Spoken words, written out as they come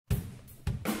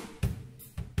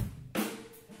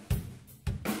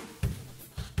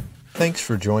Thanks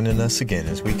for joining us again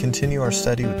as we continue our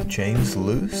study with James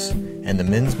Luce and the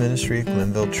Men's Ministry at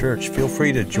Glenville Church. Feel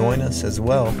free to join us as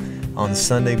well on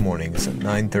Sunday mornings at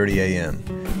 9:30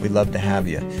 a.m. We'd love to have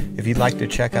you. If you'd like to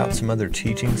check out some other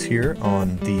teachings here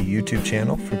on the YouTube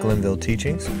channel for Glenville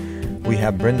Teachings, we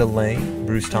have Brenda Lane,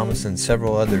 Bruce Thomas, and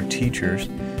several other teachers.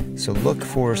 So look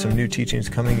for some new teachings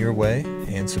coming your way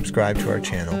and subscribe to our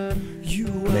channel.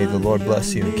 May the Lord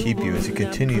bless you and keep you as you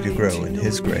continue to grow in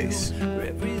His grace.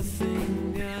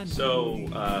 So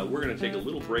we're going to take a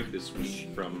little break this week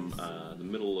from the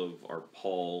middle of our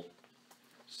Paul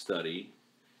study.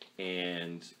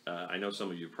 And I know some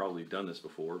of you have probably done this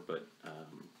before, but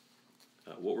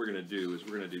what we're going to do is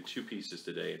we're going to do two pieces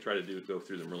today and try to go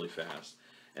through them really fast.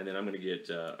 And then I'm going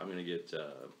to get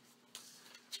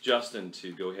Justin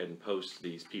to go ahead and post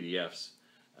these PDFs,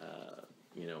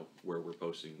 where we're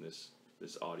posting this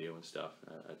audio and stuff,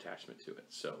 attachment to it.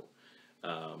 So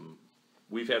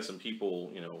we've had some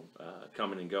people,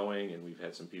 coming and going, and we've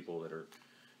had some people that are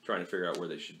trying to figure out where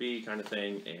they should be, kind of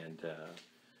thing. And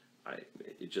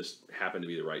it just happened to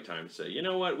be the right time to say, you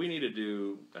know what, we need to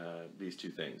do these two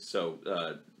things.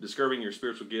 So discovering your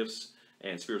spiritual gifts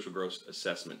and spiritual growth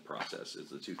assessment process is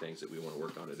the two things that we want to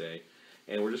work on today.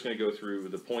 And we're just going to go through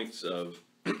the points of,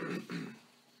 and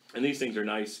these things are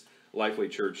nice. Lifeway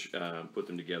Church put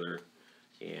them together,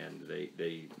 and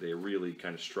they really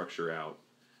kind of structure out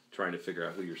trying to figure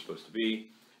out who you're supposed to be.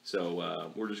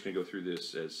 So we're just going to go through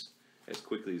this as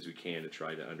quickly as we can to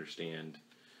try to understand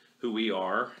who we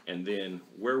are, and then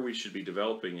where we should be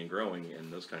developing and growing,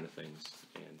 and those kind of things.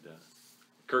 And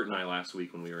Kurt and I last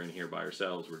week, when we were in here by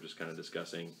ourselves, we're just kind of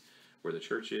discussing where the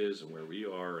church is and where we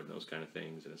are and those kind of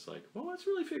things. And it's like, well, let's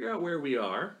really figure out where we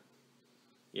are.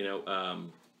 I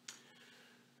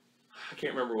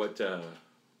can't remember what a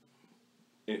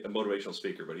motivational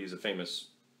speaker, but he's a famous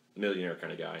millionaire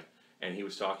kind of guy, and he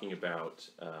was talking about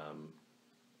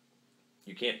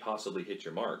you can't possibly hit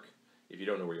your mark if you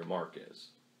don't know where your mark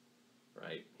is.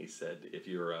 Right? He said, if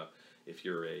you're a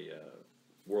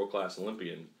world-class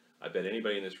Olympian, I bet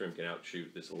anybody in this room can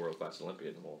outshoot this world-class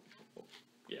Olympian. Well,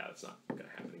 yeah, that's not going to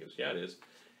happen. He goes, yeah, it is.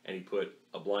 And he put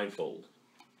a blindfold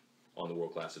on the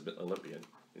world-class Olympian.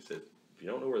 He said, if you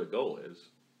don't know where the goal is,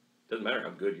 it doesn't matter how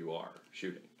good you are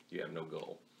shooting. You have no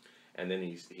goal. And then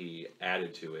he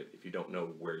added to it, if you don't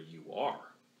know where you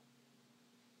are,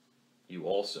 you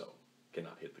also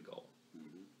cannot hit the goal.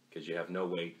 Because you have no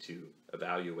way to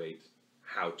evaluate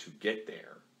how to get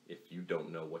there if you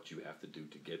don't know what you have to do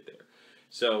to get there.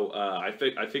 So I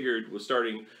figured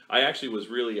I actually was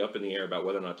really up in the air about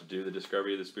whether or not to do the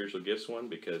Discovery of the Spiritual Gifts one,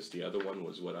 because the other one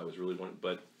was what I was really wanting.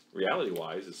 But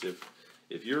reality-wise, is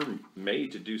if you're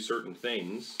made to do certain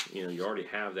things, you already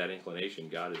have that inclination.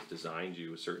 God has designed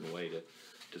you a certain way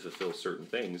to fulfill certain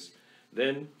things,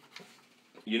 then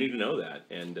you need to know that.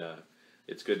 And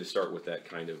it's good to start with that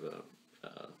kind of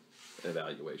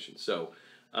evaluation. So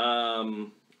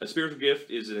a spiritual gift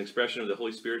is an expression of the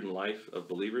Holy Spirit in the life of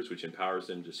believers, which empowers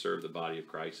them to serve the body of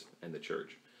Christ and the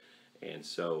church. And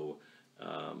so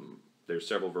there's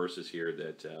several verses here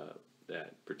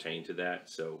that pertain to that.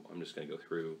 So I'm just going to go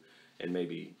through and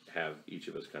maybe have each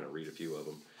of us kind of read a few of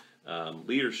them.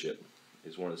 Leadership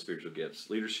is one of the spiritual gifts.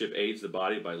 Leadership aids the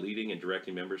body by leading and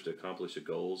directing members to accomplish the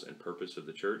goals and purpose of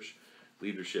the church.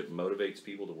 Leadership motivates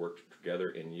people to work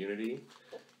together in unity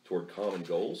toward common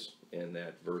goals, and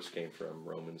that verse came from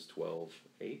Romans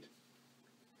 12:8.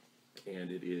 And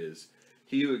it is,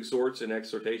 he who exhorts in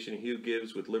exhortation, he who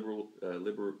gives with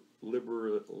liberality,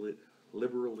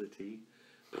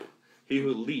 he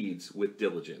who leads with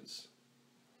diligence.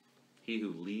 He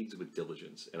who leads with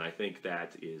diligence. And I think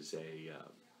that is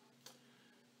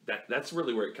that's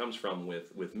really where it comes from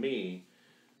with me,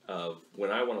 of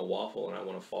when I want to waffle and I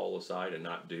want to fall aside and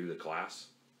not do the class,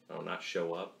 not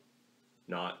show up,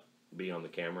 not be on the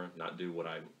camera, not do what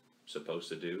I'm supposed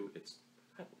to do.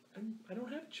 I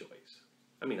don't have a choice.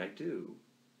 I mean, I do,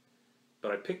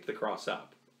 but I picked the cross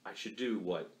up. I should do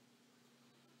what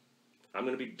I'm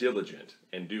going to be diligent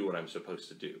and do what I'm supposed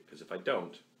to do. Because if I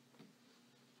don't,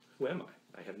 who am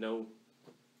I? I have no,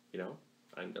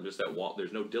 I'm just that wall.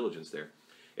 There's no diligence there.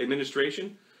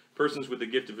 Administration. Persons with the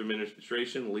gift of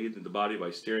administration lead the body by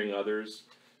steering others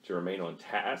to remain on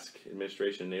task.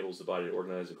 Administration enables the body to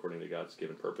organize according to God's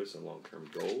given purpose and long-term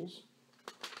goals.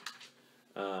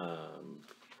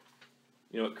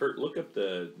 Kurt, look up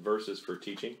the verses for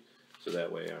teaching, so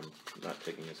that way I'm not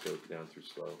taking us down through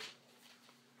slow.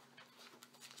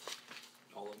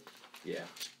 All of them? Yeah.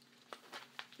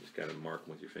 Just kind of mark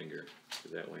them with your finger, so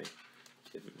that way.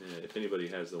 If anybody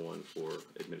has the one for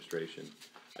administration,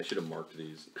 I should have marked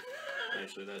these.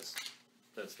 Actually, that's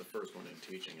That's the first one in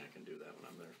teaching. I can do that when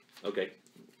I'm Okay.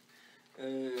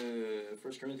 there.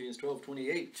 1 Corinthians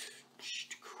 12:28.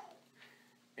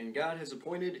 And God has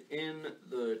appointed in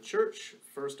the church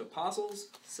first apostles,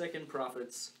 second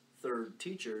prophets, third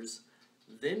teachers,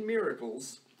 then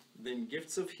miracles, then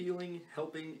gifts of healing,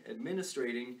 helping,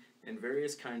 administrating, and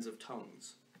various kinds of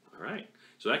tongues. All right.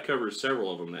 So that covers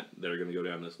several of them that are going to go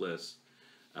down this list.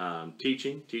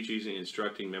 Teaching and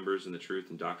instructing members in the truth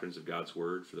and doctrines of God's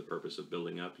Word for the purpose of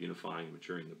building up, unifying, and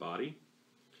maturing the body.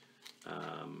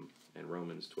 And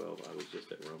Romans 12, I was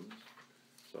just at Romans,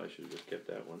 so I should have just kept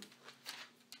that one.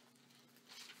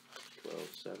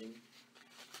 12:7.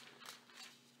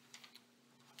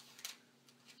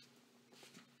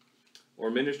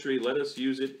 Or ministry, let us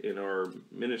use it in our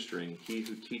ministering, he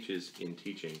who teaches in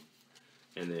teaching.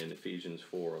 And then Ephesians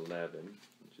 4:11,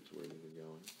 which is where we were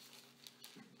going.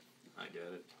 I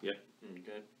got it. Yep.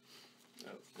 Okay.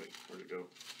 Oh, wait, where'd it go?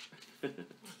 Did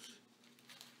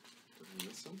I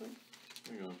miss something?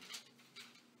 Hang on.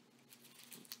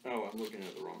 Oh, I'm looking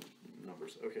at the wrong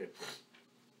numbers. Okay.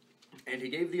 And he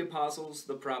gave the apostles,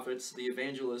 the prophets, the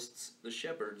evangelists, the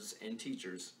shepherds, and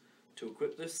teachers to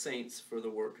equip the saints for the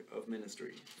work of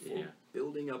ministry, for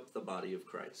building up the body of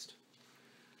Christ.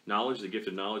 Knowledge, the gift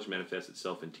of knowledge, manifests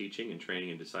itself in teaching and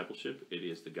training and discipleship. It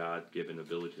is the God-given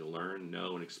ability to learn,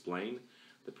 know, and explain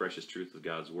the precious truth of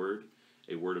God's Word.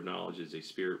 A word of knowledge is a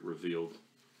Spirit-revealed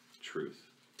truth.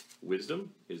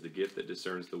 Wisdom is the gift that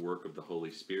discerns the work of the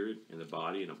Holy Spirit in the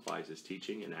body and applies its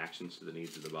teaching and actions to the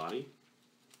needs of the body.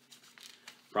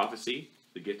 Prophecy,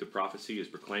 the gift of prophecy, is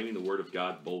proclaiming the Word of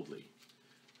God boldly.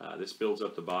 This builds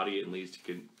up the body and leads to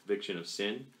conviction of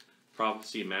sin.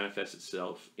 Prophecy manifests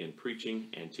itself in preaching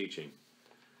and teaching.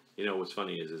 You know, what's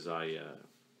funny is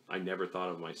I never thought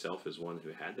of myself as one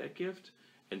who had that gift.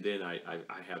 And then I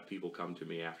have people come to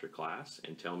me after class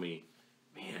and tell me,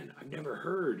 man, I've never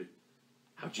heard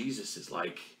how Jesus is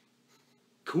like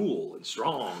cool and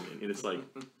strong. And it's like,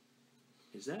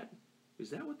 is that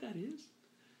what that is?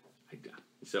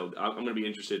 So I'm going to be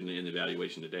interested in the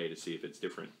evaluation today to see if it's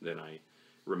different than I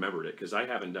remembered it, because I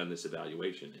haven't done this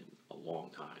evaluation in a long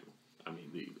time. I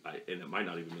mean, and it might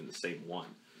not even been the same one.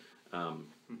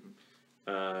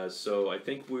 So I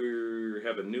think we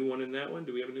have a new one in that one.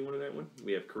 Do we have a new one in that one?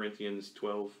 We have Corinthians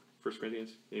 12, 1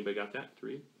 Corinthians. Anybody got that to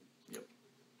read? Yep.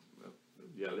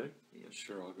 Yeah, there? Yeah,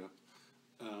 sure, I'll go.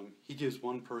 He gives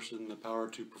one person the power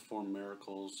to perform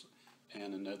miracles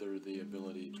and another the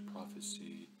ability to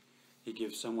prophesy. He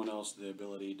gives someone else the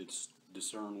ability to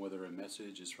discern whether a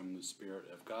message is from the Spirit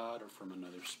of God or from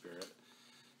another spirit.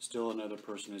 Still another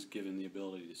person is given the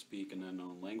ability to speak in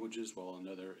unknown languages, while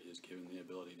another is given the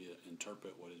ability to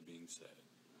interpret what is being said.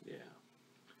 Yeah.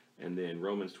 And then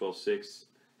Romans 12:6,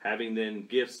 having then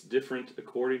gifts different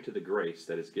according to the grace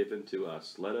that is given to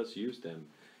us, let us use them.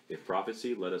 If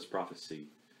prophecy, let us prophesy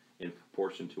in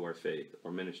proportion to our faith.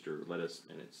 Or minister, let us,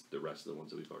 and it's the rest of the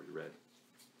ones that we've already read.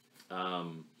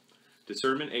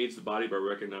 Discernment aids the body by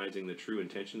recognizing the true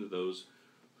intention of those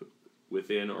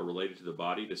within or related to the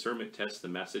body. Discernment tests the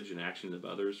message and action of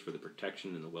others for the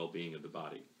protection and the well-being of the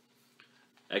body.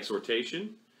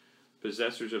 Exhortation.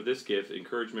 Possessors of this gift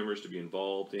encourage members to be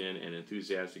involved in and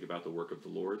enthusiastic about the work of the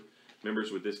Lord.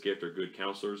 Members with this gift are good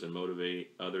counselors and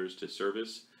motivate others to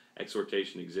service.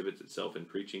 Exhortation exhibits itself in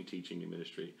preaching, teaching, and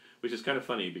ministry, which is kind of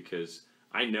funny because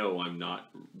I know I'm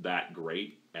not that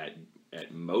great at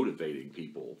motivating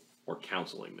people or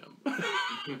counseling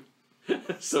them.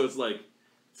 So it's like,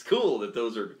 it's cool that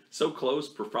those are so close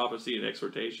for prophecy and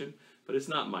exhortation, but it's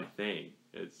not my thing.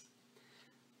 It's,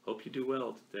 hope you do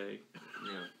well today.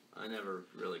 Yeah, I never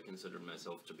really considered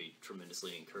myself to be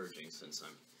tremendously encouraging since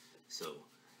I'm so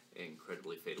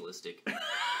incredibly fatalistic. But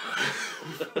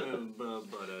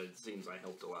it seems I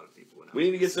helped a lot of people when I was. We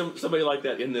need to get somebody like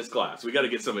that in this class. We got to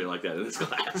get somebody like that in this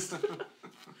class.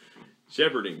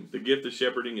 Shepherding. The gift of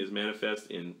shepherding is manifest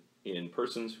in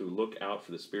persons who look out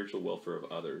for the spiritual welfare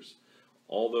of others.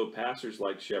 Although pastors,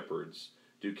 like shepherds,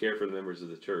 do care for the members of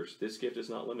the church, this gift is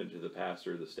not limited to the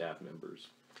pastor or the staff members.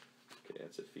 Okay,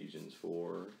 that's Ephesians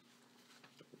 4.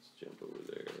 Let's jump over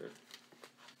there.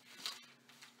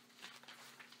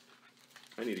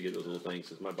 I need to get those little things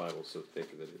because my Bible's so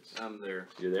thick that it's... I'm there.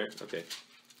 You're there? Okay.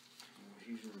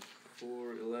 Ephesians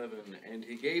 4:11, and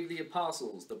he gave the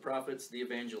apostles, the prophets, the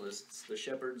evangelists, the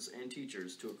shepherds, and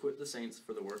teachers to equip the saints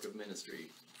for the work of ministry,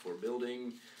 for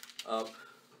building up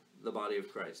the body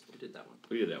of Christ. We did that one.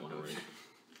 We did that one already.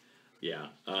 Yeah.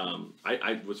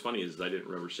 What's funny is I didn't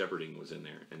remember shepherding was in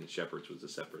there, and shepherds was a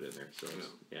separate in there. So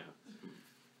yeah.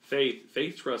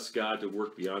 Faith trusts God to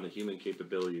work beyond the human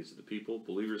capabilities of the people.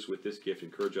 Believers with this gift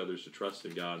encourage others to trust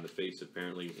in God in the face of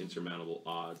apparently insurmountable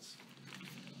odds.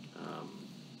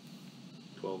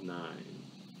 12:9.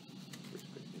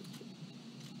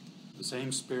 The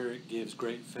same Spirit gives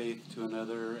great faith to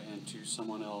another, and to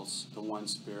someone else, the one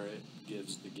Spirit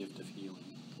gives the gift of healing.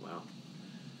 Wow.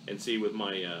 And see, with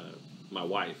my my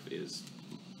wife is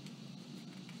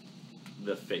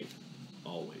the faith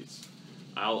always.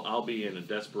 I'll be in a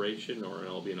desperation, or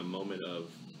I'll be in a moment of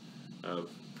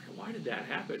why did that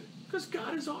happen? Because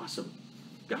God is awesome.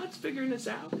 God's figuring this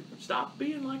out. Stop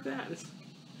being like that.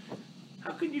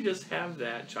 How can you just have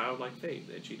that childlike faith?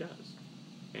 And she does,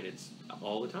 and it's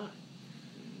all the time.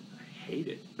 I hate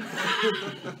it.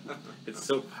 It's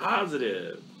so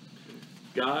positive.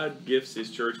 God gifts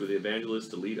his church with evangelists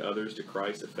to lead others to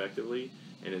Christ effectively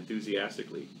and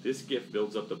enthusiastically. This gift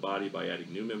builds up the body by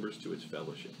adding new members to its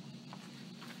fellowship.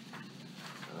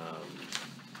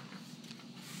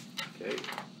 Okay.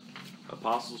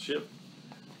 Apostleship.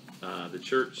 The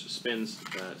church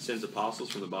sends apostles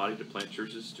from the body to plant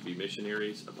churches, to be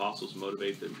missionaries. Apostles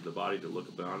motivate the body to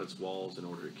look beyond its walls in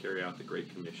order to carry out the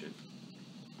Great Commission.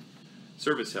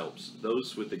 Service helps.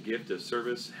 Those with the gift of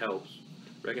service helps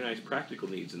recognize practical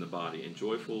needs in the body and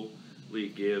joyfully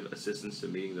give assistance to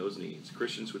meeting those needs.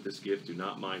 Christians with this gift do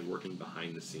not mind working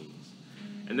behind the scenes.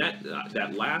 And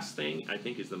that last thing, I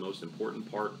think, is the most important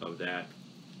part of that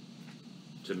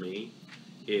to me,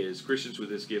 is Christians with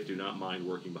this gift do not mind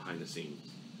working behind the scenes.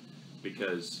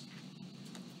 Because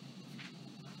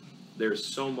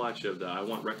there's so much of the, I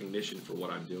want recognition for what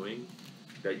I'm doing,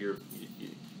 that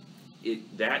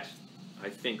that I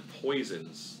think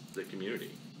poisons the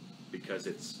community. Because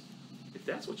if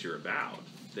that's what you're about,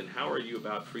 then how are you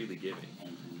about freely giving?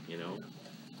 You know?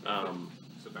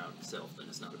 It's about self, then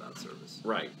it's not about service.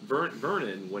 Right.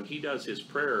 Vernon, when he does his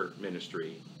prayer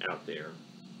ministry out there,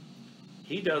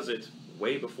 he does it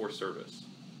way before service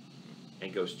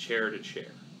and goes chair to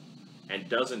chair and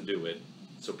doesn't do it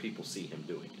so people see him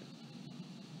doing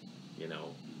it. You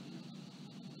know?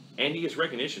 And he gets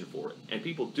recognition for it. And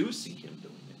people do see him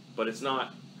doing it. But it's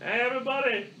not, hey,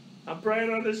 everybody, I'm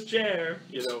praying on this chair,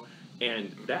 you know?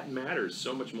 And that matters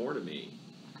so much more to me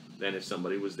than if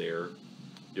somebody was there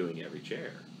doing every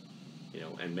chair, you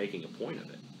know, and making a point of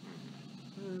it.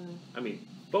 I mean,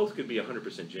 both could be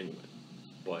 100% genuine,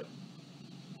 but,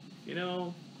 you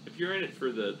know, if you're in it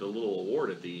for the little award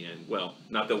at the end, well,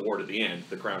 not the award at the end,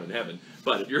 the crown in heaven,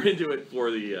 but if you're into it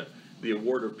for the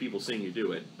award of people seeing you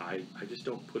do it, I just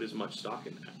don't put as much stock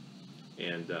in that.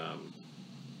 And,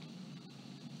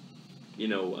 you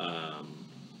know,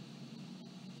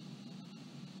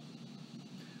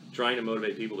 trying to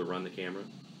motivate people to run the camera,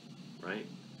 right?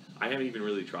 I haven't even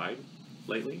really tried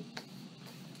lately,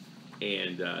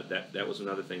 and that was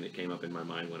another thing that came up in my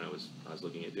mind when I was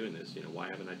looking at doing this. You know, why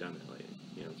haven't I done that lately?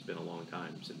 You know, it's been a long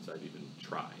time since I've even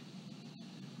tried,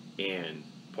 and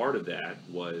part of that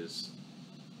was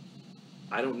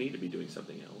I don't need to be doing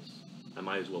something else. I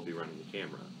might as well be running the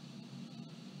camera,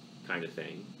 kind of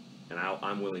thing, and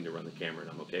I'm willing to run the camera, and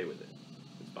I'm okay with it.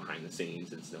 It's behind the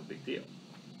scenes, and it's no big deal.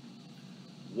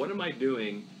 What am I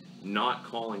doing not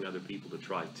calling other people to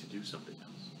try to do something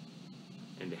else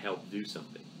and to help do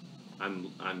something?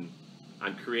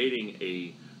 I'm creating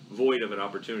a void of an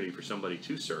opportunity for somebody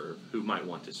to serve who might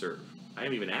want to serve. I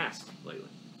haven't even asked lately.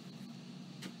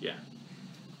 Yeah.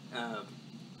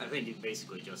 I think you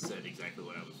basically just said exactly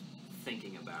what I was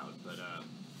thinking about, but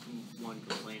one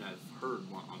complaint I've heard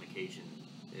on occasion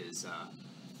is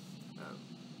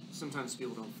sometimes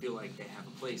people don't feel like they have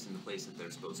a place in the place that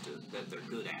that they're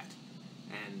good at.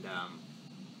 And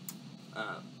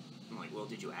I'm like, well,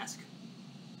 did you ask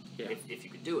if you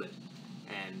could do it?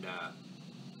 And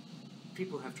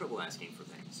people have trouble asking for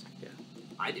things. Yeah.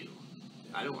 I do.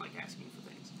 I don't like asking for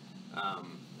things,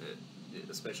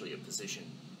 especially a position,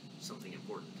 something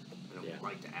important. I don't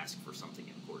like to ask for something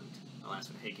important. I'll ask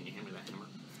them, hey, can you hand me that hammer?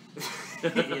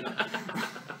 You know?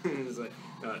 It's like,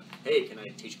 hey, can I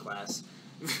teach class?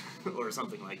 Or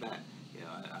something like that. You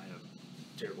know, I have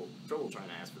terrible trouble trying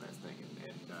to ask for that thing, and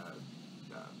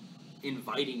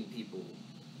inviting people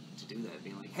to do that,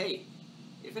 being like, hey,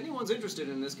 if anyone's interested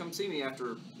in this, come see me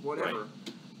after whatever,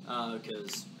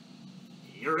 because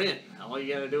you're in. All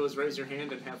you gotta do is raise your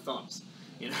hand and have thumbs.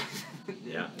 You know.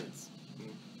 Yeah.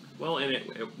 Well, and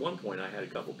at one point, I had a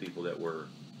couple people that were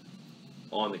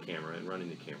on the camera and running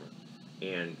the camera,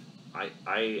 and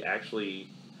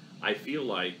I feel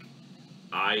like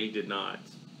I did not,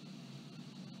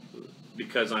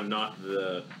 because I'm not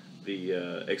the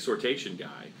exhortation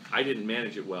guy, I didn't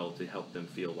manage it well to help them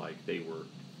feel like they were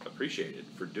appreciated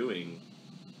for doing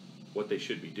what they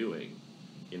should be doing.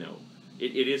 You know,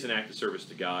 it is an act of service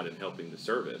to God and helping the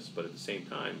service, but at the same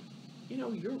time, you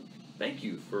know, thank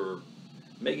you for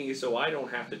making it so I don't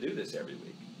have to do this every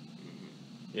week.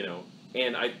 You know,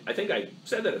 and I think I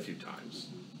said that a few times,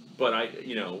 but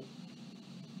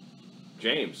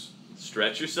James,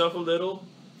 stretch yourself a little,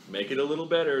 make it a little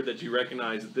better that you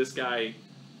recognize that this guy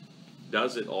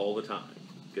does it all the time,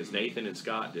 because Nathan and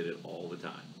Scott did it all the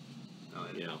time. Oh,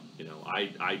 yeah.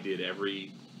 I did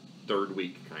every third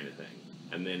week kind of thing,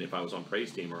 and then if I was on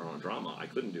praise team or on a drama, I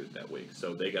couldn't do it that week,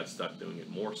 so they got stuck doing it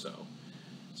more so.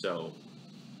 So,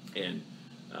 and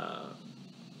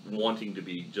wanting to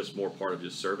be just more part of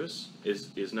just service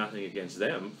is nothing against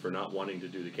them for not wanting to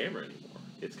do the camera anymore.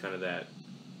 It's kind of that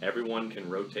everyone can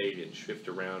rotate and shift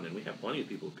around, and we have plenty of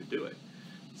people who could do it.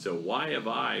 So why have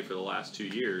I, for the last 2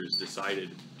 years, decided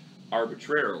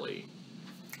arbitrarily,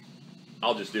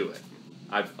 I'll just do it?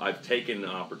 I've taken an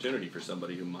opportunity for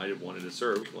somebody who might have wanted to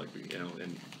serve, like,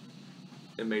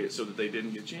 and made it so that they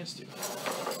didn't get a chance to.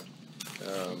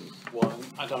 Well,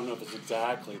 I don't know if it's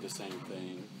exactly the same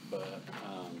thing, but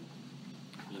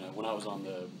when I was on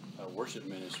the worship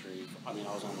ministry, I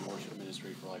was on the worship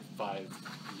ministry for like 5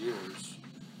 years,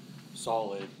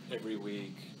 solid, every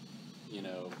week,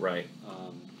 Right.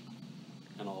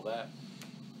 And all that,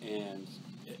 and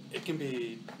it can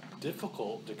be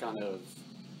difficult to kind of,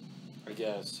 I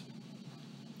guess,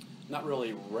 not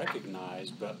really recognize,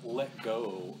 but let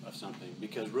go of something,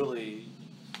 because really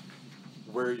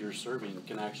where you're serving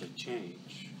can actually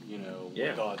change, Yeah.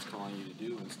 what God's calling you to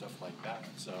do and stuff like that.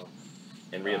 So,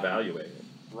 And reevaluate it.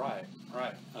 right.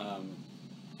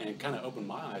 And it kind of opened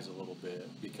my eyes a little bit,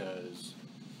 because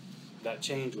that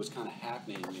change was kind of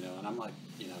happening, and I'm like,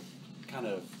 kind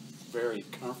of very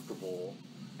comfortable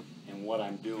in what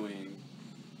I'm doing,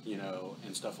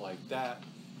 and stuff like that.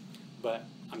 But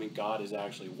God is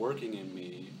actually working in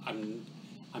me.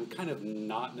 I'm kind of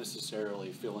not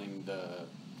necessarily feeling the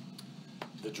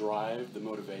drive, the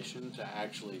motivation to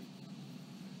actually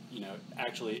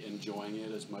enjoying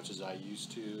it as much as I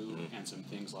used to, Mm-hmm. and some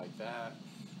things like that.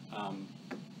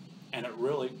 And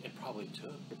it probably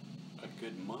took a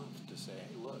good month to say,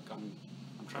 hey, look, I'm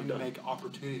trying to make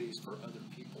opportunities for other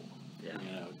people, Yeah.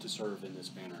 to serve in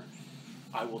this manner.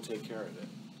 I will take care of it,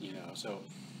 So,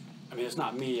 it's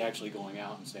not me actually going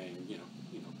out and saying,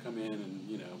 come in and,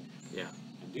 Yeah.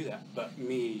 and do that, but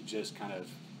me just kind of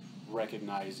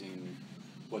recognizing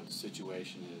what the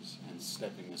situation is and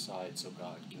stepping aside so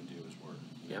God can do His work.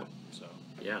 Yeah. So.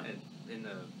 Yeah. And in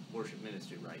the worship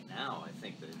ministry right now, I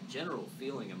think the general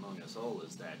feeling among us all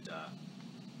is that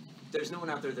there's no one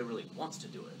out there that really wants to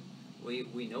do it.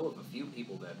 We know of a few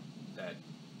people that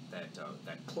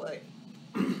play,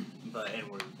 and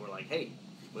we're like, hey,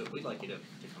 we'd like you to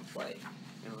come play,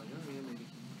 and we're like, oh yeah, maybe,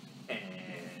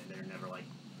 and they're never like,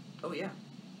 oh yeah,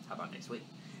 how about next week?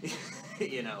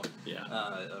 Yeah.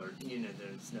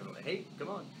 There's never like, hey, come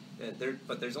on.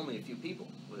 But there's only a few people.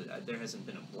 There hasn't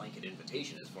been a blanket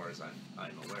invitation, as far as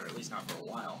I'm aware, at least not for a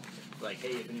while. Like, hey,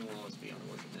 if anyone wants to be on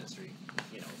the worship ministry,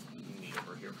 meet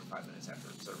over here for 5 minutes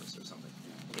after service or something.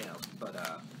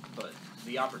 But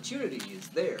the opportunity is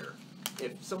there.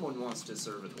 If someone wants to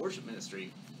serve in the worship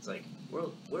ministry, it's like,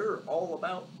 we're all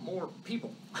about more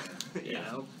people.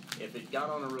 If it got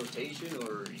on a rotation,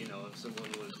 or if someone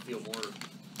would feel more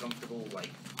comfortable, like,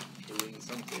 doing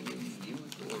something in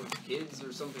youth or kids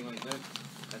or something like that,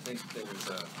 I think there's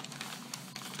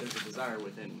a desire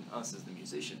within us as the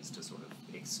musicians to sort of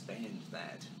expand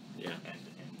that, Yeah.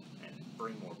 and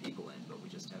bring more people in, but we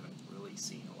just haven't really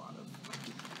seen a lot of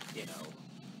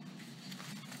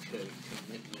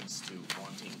commitments to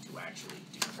wanting to actually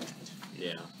do that.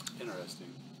 Yeah.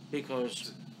 Interesting.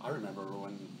 Because I remember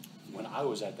when I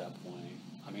was at that point,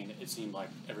 it seemed like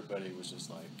everybody was just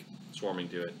like, Swarming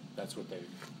to it. that's what they,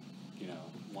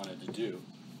 wanted to do.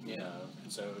 And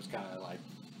so it was kind of like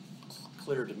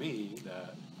clear to me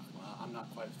that, well, I'm not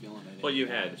quite feeling it. Well, you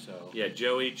anymore, had so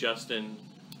Joey, Justin,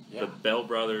 yeah, the Bell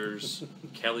brothers,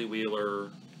 Kelly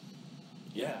Wheeler,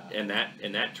 yeah, and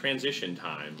that transition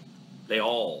time, they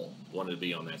all wanted to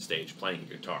be on that stage playing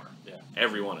guitar. yeah.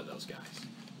 Every one of those guys.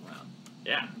 Wow.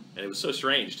 Yeah, and it was so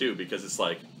strange too, because it's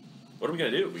like, what are we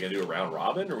gonna do? Are we gonna do a round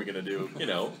robin? Or are we gonna do,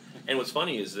 And what's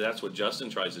funny is that's what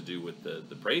Justin tries to do with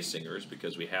the praise singers,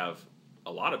 because we have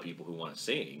a lot of people who want to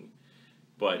sing,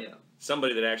 but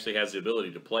somebody that actually has the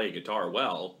ability to play guitar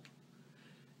well.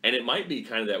 And it might be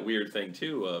kind of that weird thing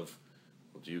too of,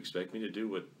 well, do you expect me to do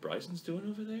what Bryson's doing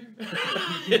over there?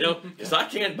 Because I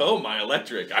can't bow my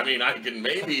electric. I can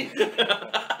maybe.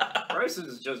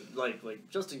 Bryson's just like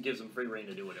Justin gives him free reign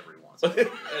to do whatever he wants. And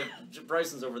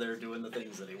Bryson's over there doing the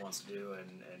things that he wants to do,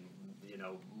 and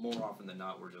more often than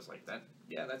not, we're just like that.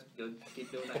 Yeah, that's good.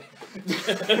 Keep doing that.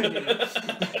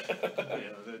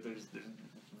 There's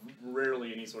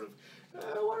rarely any sort of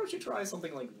why don't you try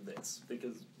something like this?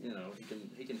 Because, you know,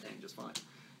 he can hang just fine.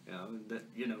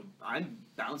 You know, I'm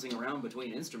bouncing around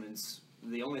between instruments.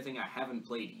 The only thing I haven't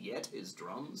played yet is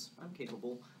drums. I'm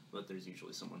capable, but there's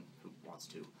usually someone who wants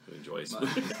to. Who enjoys.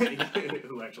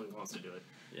 Who actually wants to do it.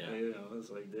 Yeah. You know, it's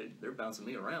like they're bouncing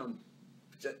me around.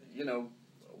 You know,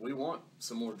 we want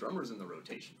some more drummers in the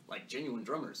rotation, like genuine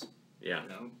drummers. Yeah. You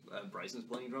know, Bryson's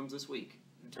playing drums this week.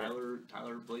 Tyler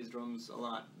plays drums a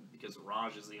lot because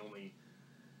Raj is the only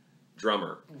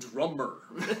drummer.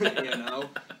 You know,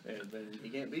 and then he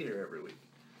can't be here every week.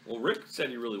 Well, Rick said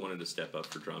he really wanted to step up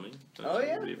for drumming. Oh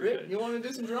yeah, Rick, you want to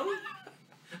do some drumming?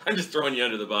 I'm just throwing you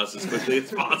under the bus as quickly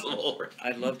as possible.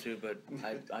 I'd love to, but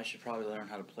I should probably learn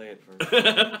how to play it first.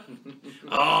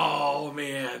 Oh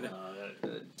man.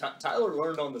 Tyler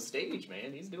learned on the stage,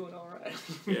 man. He's doing all right.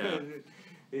 Yeah.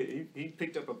 he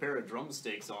picked up a pair of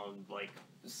drumsticks on like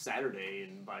Saturday,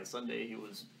 and by Sunday he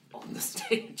was on the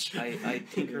stage. I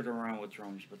tinkered around with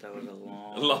drums, but that was a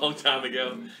long time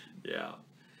ago. Yeah.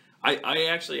 I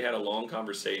actually had a long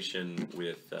conversation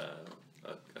with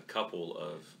a couple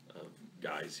of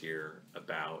guys here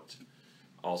about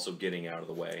also getting out of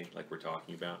the way, like we're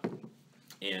talking about,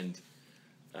 and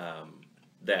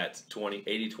that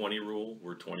 80-20 rule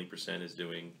where 20% is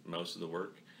doing most of the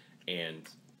work, and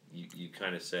you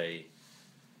kind of say,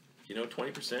 you know,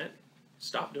 20%,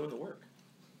 stop doing the work.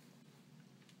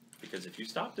 Because if you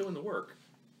stop doing the work,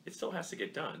 it still has to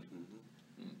get done.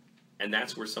 Mm-hmm. And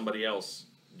that's where somebody else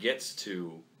gets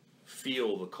to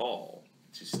feel the call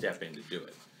to step in to do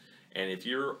it. And if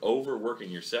you're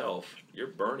overworking yourself, you're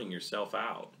burning yourself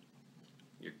out.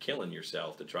 You're killing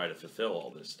yourself to try to fulfill all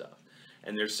this stuff.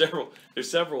 And there's several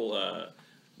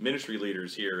ministry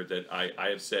leaders here that I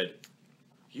have said,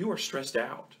 you are stressed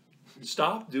out.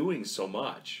 Stop doing so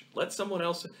much. Let someone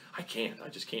else. I can't. I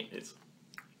just can't. It's.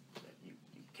 You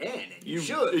can and you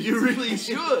should. You really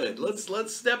should.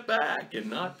 Let's step back and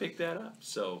not pick that up.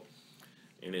 So,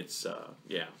 and it's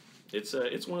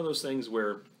it's one of those things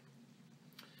where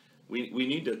we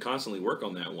need to constantly work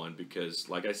on that one, because,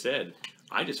 like I said,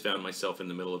 I just found myself in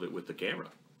the middle of it with the camera.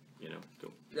 You know.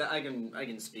 Go. Yeah, I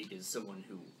can speak as someone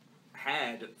who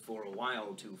had for a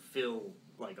while to fill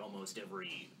like almost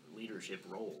every leadership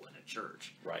role in a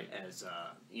church. Right. As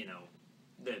you know,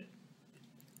 that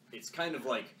it's kind of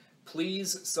like,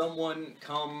 please someone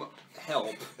come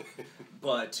help,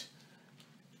 but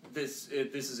this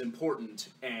is important,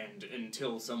 and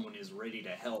until someone is ready to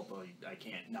help, I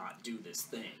can't not do this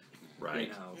thing. Right.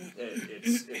 You know,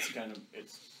 it's kind of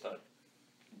a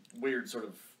weird sort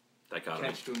of Dichotomy.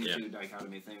 catch-22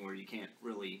 dichotomy thing where you can't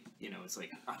really, you know, it's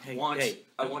like, I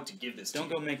want to give this to you.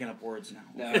 Don't go making up words now.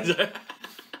 No,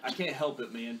 I can't help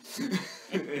it, man.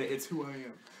 It's who I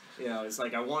am. You know, it's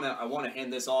like I want to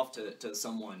hand this off to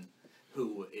someone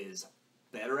who is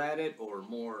better at it, or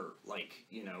more like,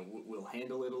 you know, will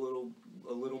handle it a little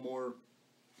more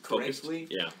correctly.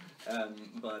 Yeah.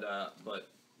 But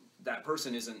that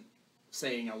person isn't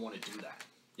saying I want to do that.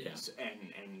 Yes.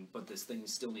 But this thing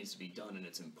still needs to be done, and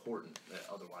it's important.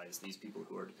 Otherwise, these people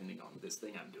who are depending on this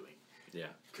thing I'm doing,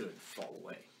 could fall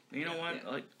away. You know what? Yeah.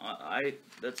 Like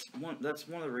that's one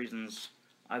of the reasons.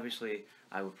 Obviously,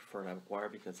 I would prefer to have a choir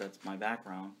because that's my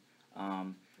background.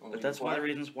 But that's one of the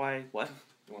reasons why. What?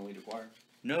 You want to lead a choir?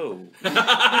 No.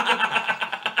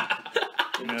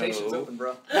 Invitation's open,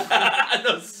 bro.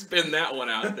 Don't spin that one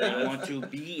out there. I want to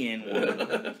be in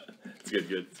one. It's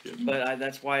good. It's good. But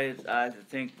that's why I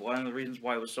think one of the reasons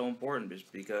why it was so important is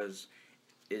because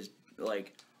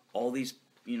like all these,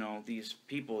 you know, these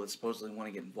people that supposedly want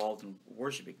to get involved in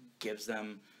worship, it gives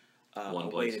them a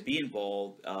way to be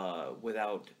involved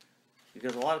without,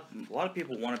 because a lot of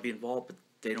people want to be involved, but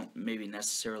they don't maybe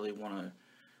necessarily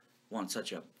want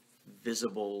such a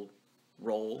visible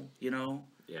role, you know?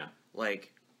 Yeah.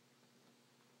 Like,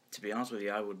 to be honest with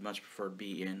you, I would much prefer to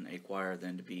be in a choir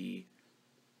than to be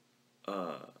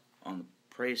on the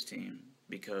praise team,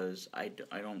 because I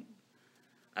don't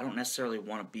necessarily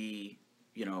want to be,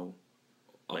 you know,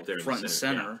 like front and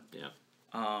center. Yeah.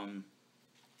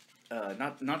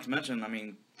 Not to mention, I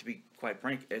mean, to be quite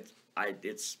frank, it's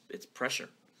pressure.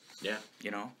 Yeah.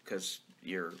 You know, because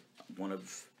you're one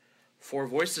of 4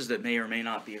 voices that may or may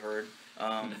not be heard.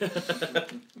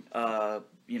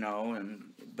 You know,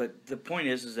 but the point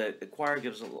is that the choir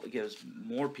gives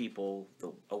more people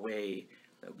a way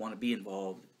that want to be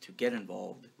involved to get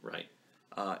involved. Right.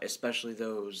 Especially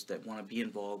those that want to be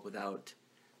involved without,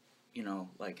 you know,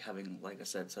 like having, like I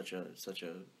said, such a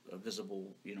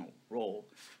visible, you know, role,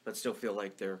 but still feel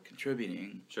like they're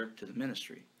contributing to the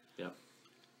ministry. Yeah.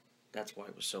 That's why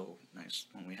it was so nice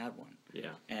when we had one.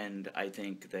 Yeah. And I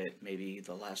think that maybe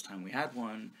the last time we had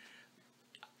one,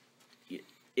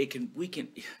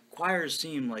 choirs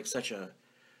seem like such a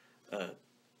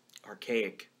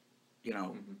archaic,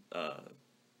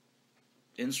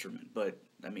 instrument, but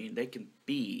I mean they can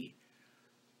be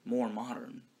more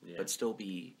modern, but still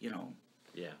be,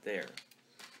 there.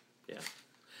 Yeah.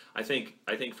 I think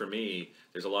for me,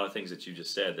 there's a lot of things that you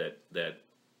just said that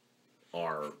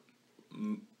are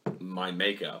my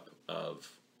makeup of,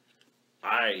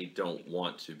 I don't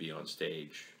want to be on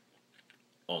stage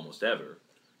almost ever,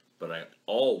 but I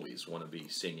always want to be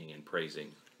singing and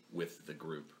praising with the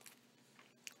group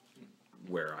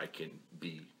where I can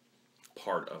be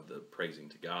part of the praising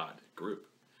to God group.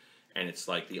 And it's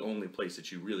like the only place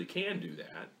that you really can do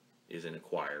that is in a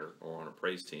choir or on a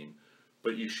praise team.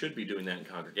 But you should be doing that in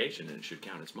congregation, and it should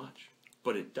count as much.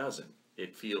 But it doesn't.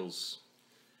 It feels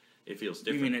different.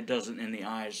 You mean it doesn't in the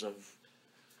eyes of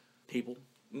people?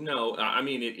 No, I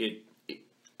mean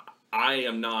I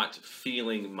am not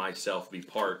feeling myself be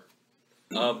part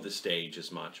of the stage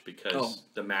as much because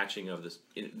the matching of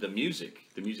the music,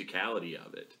 the musicality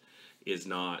of it, is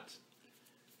not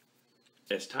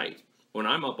as tight. When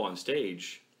I'm up on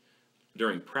stage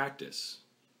during practice,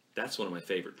 that's one of my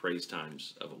favorite praise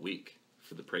times of a week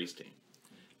for the praise team.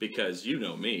 Because you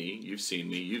know me, you've seen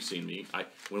me.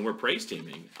 When we're praise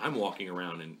teaming, I'm walking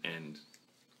around and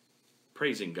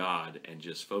praising God and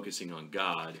just focusing on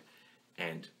God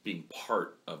and being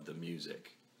part of the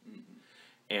music. Mm-hmm.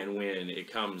 And when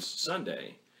it comes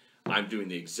Sunday, I'm doing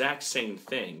the exact same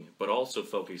thing, but also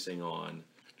focusing on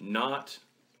not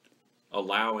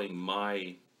allowing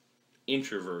my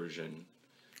introversion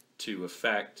to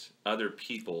affect other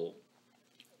people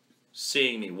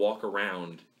seeing me walk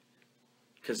around.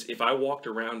 Because if I walked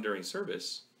around during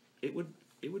service, it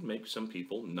would make some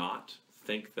people not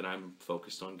think that I'm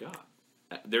focused on God.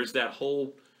 There's that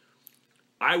whole,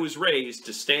 I was raised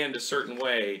to stand a certain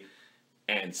way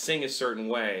and sing a certain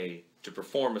way, to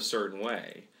perform a certain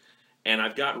way. And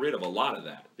I've got rid of a lot of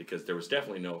that because there was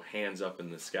definitely no hands up in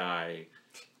the sky,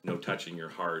 no touching your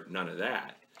heart, none of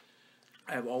that.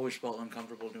 I've always felt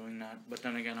uncomfortable doing that, but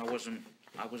then again, I wasn't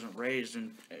raised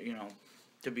in,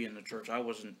 to be in the church. I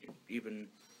wasn't even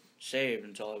saved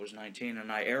until I was 19,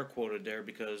 and I air quoted there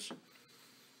because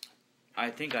I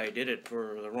think I did it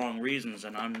for the wrong reasons,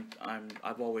 and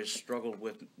I've always struggled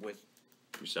with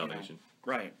Your salvation.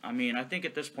 Right. I mean, I think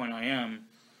at this point I am,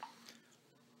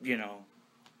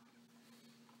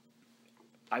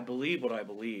 I believe what I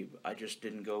believe. I just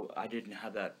didn't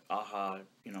have that aha,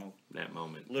 that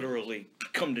moment. Literally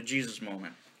come to Jesus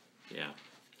moment. Yeah.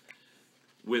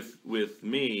 With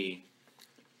me,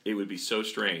 it would be so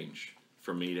strange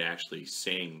for me to actually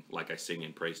sing like I sing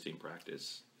in praise team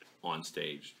practice on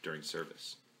stage during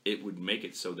service. It would make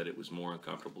it so that it was more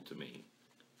uncomfortable to me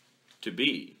to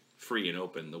be free and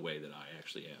open the way that I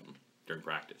actually am during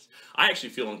practice. I actually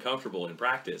feel uncomfortable in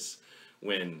practice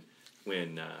when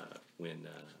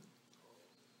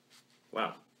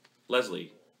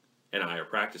Leslie and I are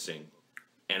practicing,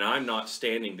 and I'm not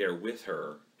standing there with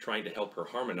her trying to help her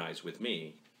harmonize with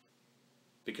me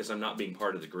because I'm not being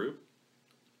part of the group.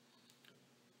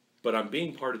 But I'm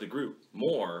being part of the group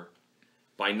more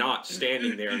by not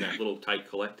standing there in that little tight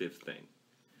collective thing.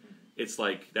 It's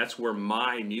like that's where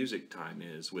my music time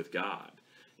is with God.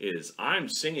 Is I'm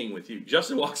singing with you.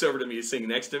 Justin walks over to me to sing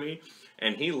next to me,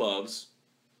 and he loves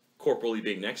corporally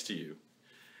being next to you.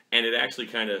 And it actually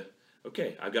kind of,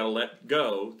 okay, I've got to let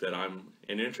go that I'm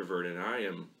an introvert and I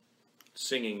am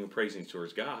singing and praising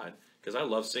towards God because I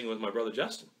love singing with my brother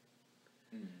Justin.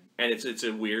 Mm-hmm. And it's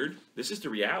a weird, this is the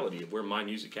reality of where my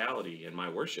musicality and my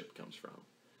worship comes from.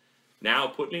 Now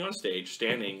put me on stage,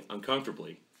 standing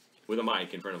uncomfortably with a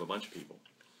mic in front of a bunch of people.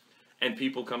 And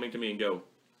people coming to me and go,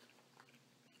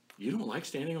 you don't like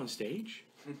standing on stage?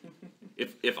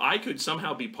 If I could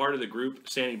somehow be part of the group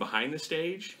standing behind the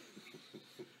stage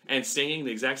and singing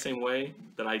the exact same way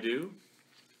that I do,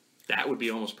 that would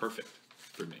be almost perfect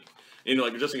for me.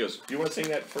 Like Justin goes, you want to sing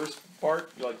that first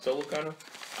part? You like solo kind of?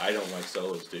 I don't like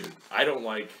solos, dude. I don't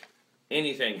like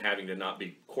anything having to not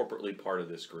be corporately part of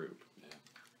this group. Yeah.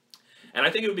 And I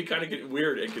think it would be kind of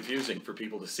weird and confusing for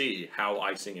people to see how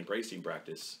I sing in praise team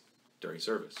practice during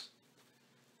service.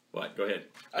 What? Go ahead.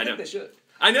 I think they should.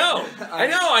 I know.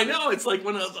 I know. It's like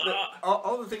one of those.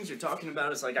 All the things you're talking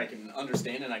about is like I can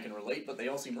understand and I can relate, but they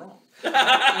all seem wrong.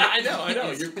 I know.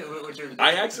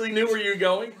 I actually knew where you were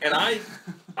going, and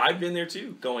I've been there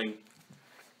too, going.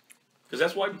 Because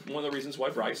that's why one of the reasons why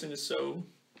Bryson is so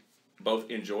both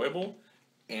enjoyable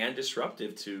and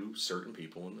disruptive to certain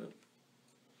people in the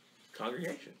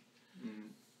congregation. Mm-hmm.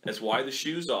 That's why the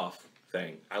shoes off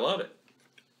thing. I love it.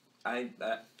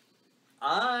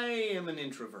 I am an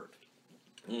introvert.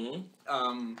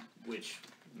 Mm-hmm. Which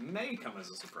may come as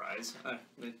a surprise.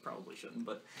 It probably shouldn't,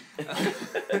 but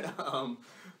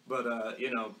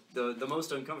you know, the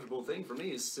most uncomfortable thing for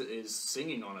me is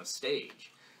singing on a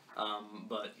stage.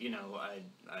 But you know, I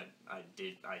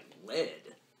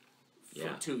led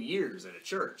for 2 years at a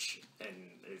church, and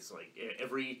it's like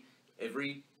every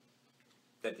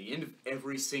at the end of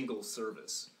every single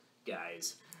service,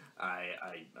 guys, I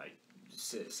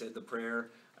said the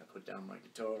prayer. I put down my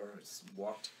guitar,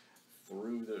 walked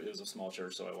through it was a small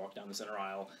church, so I walked down the center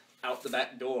aisle, out the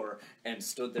back door, and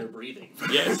stood there breathing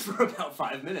for about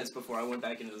 5 minutes before I went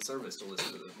back into the service to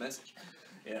listen to the message.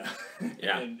 Yeah.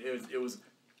 And it was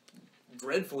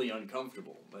dreadfully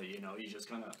uncomfortable, but you know, you just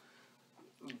kind of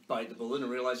bite the bullet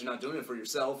and realize you're not doing it for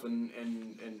yourself, and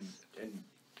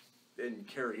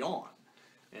carry on.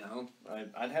 You know,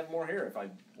 I'd have more hair if I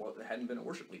hadn't been a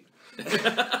worship leader.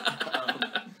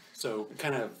 So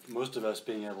kind of most of us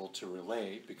being able to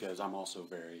relate, because I'm also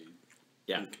very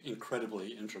incredibly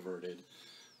introverted.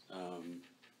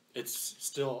 It's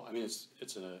still, I mean,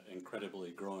 it's an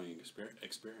incredibly growing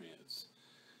experience.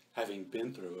 Having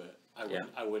been through it,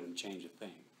 I wouldn't change a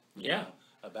thing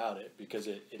about it, because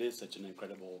it is such an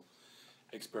incredible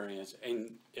experience,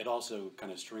 and it also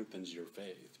kind of strengthens your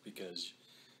faith, because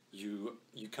you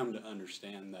come to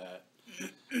understand that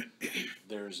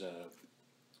there's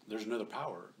another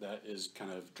power that is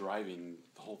kind of driving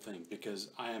the whole thing, because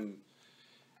I am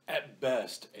at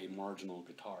best a marginal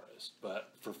guitarist,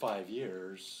 but for 5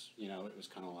 years, you know, it was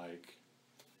kind of like,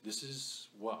 this is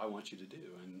what I want you to do,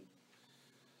 and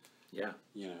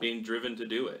you know, being driven to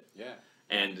do it,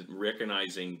 and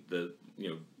recognizing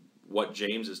what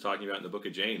James is talking about in the book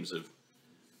of James, of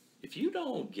if you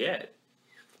don't get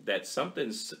that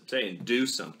something's saying do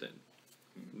something,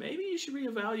 maybe you should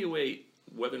reevaluate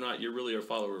whether or not you're really a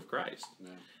follower of Christ.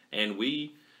 And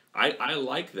I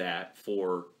like that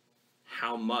for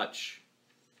how much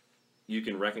you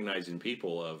can recognize in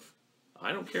people of,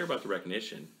 I don't care about the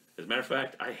recognition. As a matter of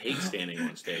fact, I hate standing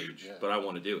on stage, but I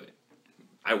want to do it.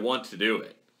 I want to do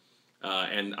it.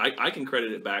 And I can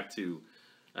credit it back to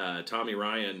Tommy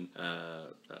Ryan,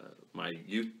 my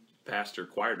youth pastor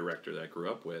choir director that I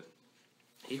grew up with.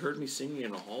 He heard me singing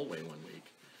in a hallway one week.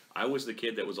 I was the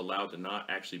kid that was allowed to not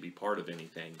actually be part of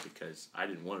anything because I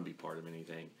didn't want to be part of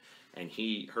anything. And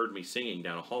he heard me singing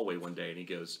down a hallway one day, and he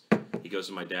goes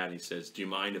to my dad and he says, "Do you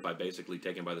mind if I basically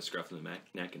take him by the scruff of the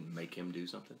neck and make him do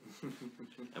something?"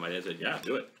 And my dad said, "Yeah,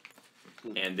 do it."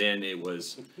 And then it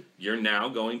was, "You're now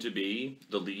going to be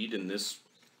the lead in this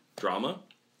drama.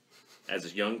 As a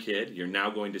young kid, you're now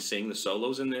going to sing the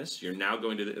solos in this. You're now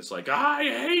going to." It's like, I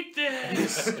hate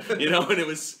this, And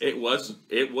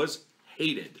it was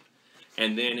hated.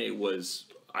 And then it was,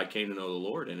 I came to know the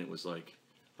Lord, and it was like,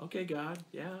 okay, God,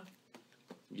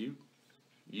 you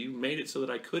made it so that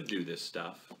I could do this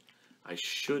stuff. I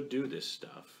should do this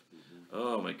stuff.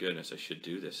 Oh my goodness, I should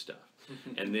do this stuff.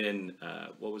 And then,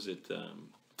 what was it?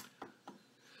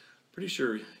 Pretty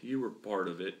sure you were part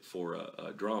of it for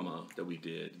a drama that we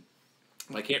did.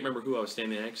 I can't remember who I was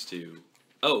standing next to.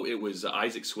 Oh, it was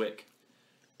Isaac Swick.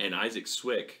 And Isaac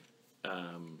Swick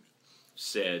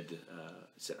said,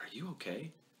 "Are you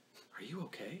okay? Are you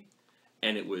okay?"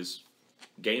 And it was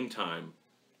game time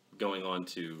going on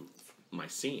to my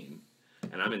scene.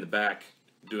 And I'm in the back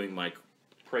doing my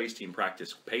praise team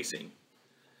practice pacing.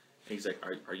 And he's like,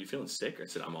 are you feeling sick? I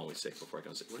said, "I'm always sick before I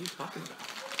go." I said, "What are you talking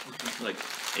about?" Like,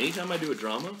 anytime I do a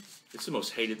drama, it's the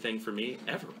most hated thing for me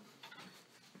ever.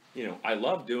 I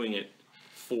love doing it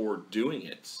for doing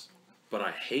it, but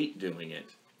I hate doing it.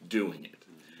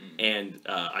 And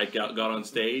I got on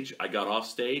stage, I got off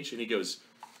stage, and he goes,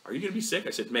 "Are you going to be sick?"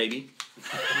 I said, "Maybe."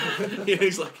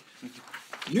 He's like,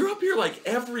 "You're up here like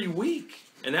every week."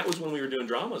 And that was when we were doing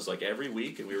dramas like every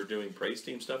week, and we were doing praise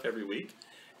team stuff every week.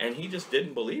 And he just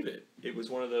didn't believe it. It was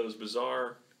one of those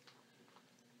bizarre,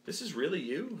 "This is really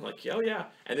you?" I'm like, "Oh yeah."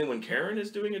 And then when Karen is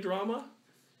doing a drama,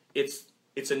 it's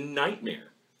a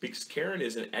nightmare, because Karen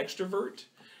is an extrovert,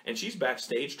 and she's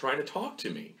backstage trying to talk to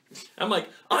me. I'm like,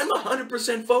 I'm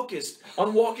 100% focused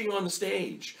on walking on the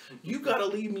stage. You got to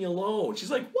leave me alone. She's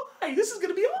like, "Why? This is going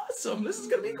to be awesome. This is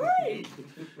going to be great."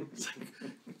 It's like,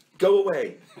 go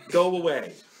away. Go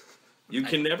away. You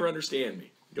can never understand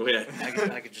me. Go ahead.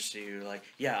 I could just see you like,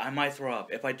 "Yeah, I might throw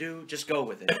up. If I do, just go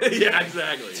with it." Yeah,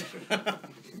 exactly.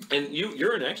 And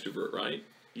you're an extrovert, right?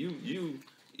 You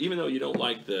even though you don't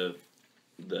like the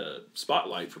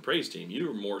spotlight for praise team,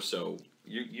 you're more so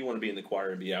you want to be in the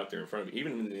choir and be out there in front of,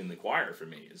 even in the choir for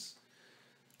me is.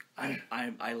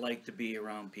 I like to be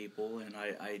around people, and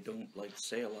I don't like to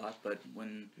say a lot, but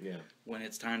when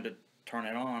it's time to turn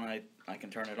it on, I can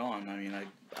turn it on. I mean,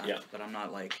 but I'm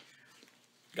not like,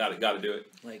 Got to do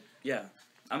it. Like, yeah.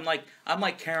 I'm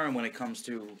like Karen when it comes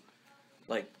to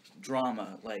like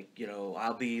drama. Like, you know,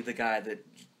 I'll be the guy that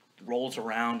rolls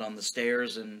around on the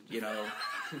stairs and, you know,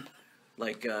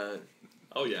 like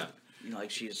Oh yeah. you know,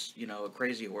 like she's, you know, a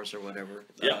crazy horse or whatever.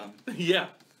 Yeah. Yeah.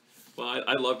 Well,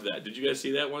 I loved that. Did you guys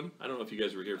see that one? I don't know if you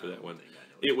guys were here for that one.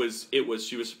 It was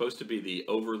she was supposed to be the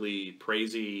overly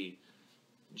praisey,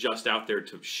 just out there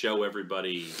to show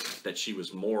everybody that she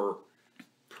was more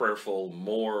prayerful,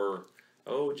 more,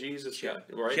 oh Jesus, yeah,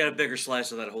 right? She had a bigger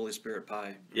slice of that Holy Spirit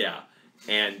pie. Yeah.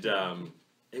 And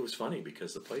it was funny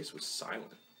because the place was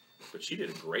silent, but she did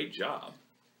a great job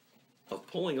of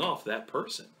pulling off that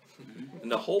person. And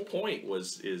the whole point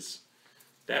is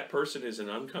that person is an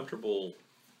uncomfortable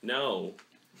no,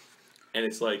 and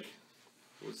it's like,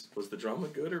 was the drama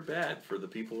good or bad for the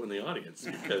people in the audience?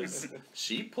 Because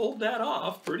she pulled that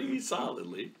off pretty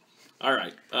solidly. All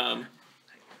right, gotta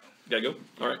go.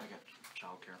 All right,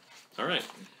 Childcare. all right.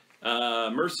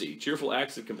 Mercy, cheerful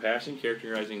acts of compassion,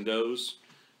 characterizing those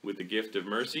with the gift of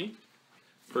mercy.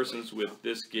 Persons with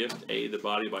this gift aid the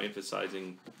body by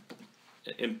empathizing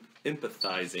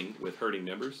with hurting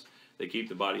members. They keep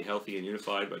the body healthy and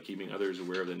unified by keeping others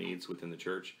aware of the needs within the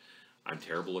church. I'm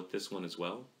terrible at this one as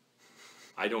well.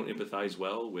 I don't empathize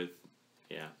well with,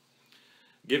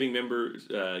 giving members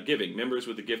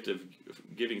with the gift of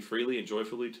giving freely and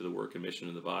joyfully to the work and mission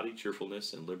of the body.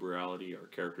 Cheerfulness and liberality are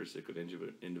characteristic of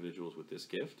individuals with this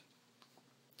gift.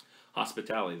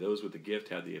 Hospitality, those with the gift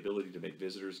have the ability to make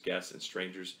visitors, guests, and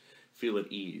strangers feel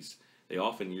at ease. They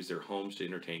often use their homes to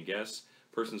entertain guests.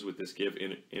 Persons with this gift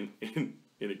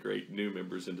integrate new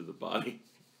members into the body.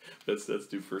 Let's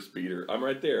do 1 Peter. I'm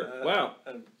right there. Wow.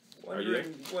 I'm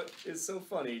wondering what is so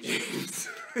funny, James.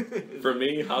 For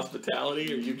me,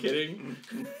 hospitality? Are you kidding?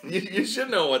 You should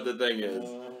know what the thing is.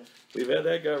 We've had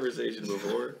that conversation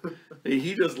before.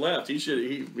 He just left.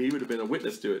 He would have been a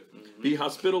witness to it. Mm-hmm. Be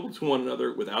hospitable to one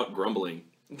another without grumbling.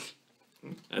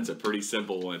 That's a pretty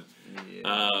simple one.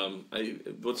 Yeah.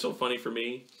 What's so funny for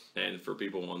me and for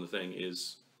people on the thing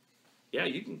is, yeah,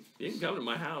 you can come to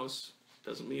my house.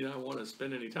 Doesn't mean I want to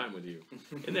spend any time with you.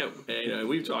 And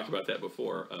we've talked about that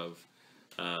before. Of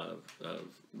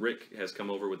Rick has come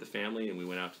over with the family, and we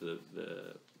went out to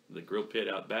the grill pit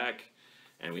out back,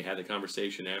 and we had the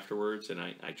conversation afterwards. And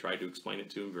I tried to explain it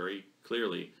to him very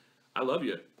clearly. I love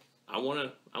you. I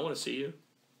want to see you.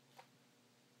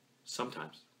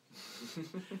 Sometimes.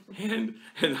 and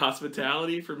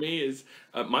hospitality for me is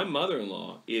my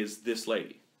mother-in-law is this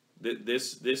lady.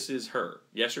 This is her.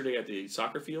 Yesterday at the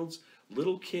soccer fields,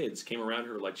 little kids came around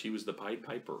her like she was the Pied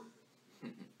Piper,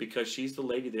 because she's the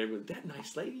lady there with that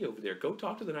nice lady over there. Go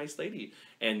talk to the nice lady.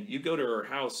 And you go to her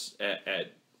house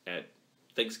at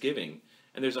Thanksgiving,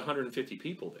 and there's 150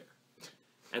 people there,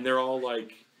 and they're all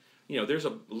like, there's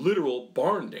a literal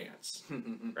barn dance,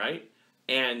 right?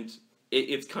 And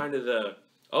it's kind of the,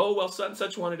 oh, well, such and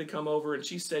such wanted to come over, and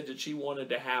she said that she wanted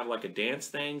to have like a dance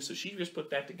thing, so she just put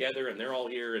that together, and they're all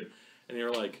here, and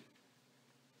they're like,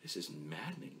 this is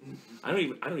maddening. I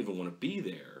don't even want to be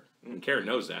there. And Karen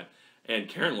knows that, and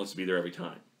Karen wants to be there every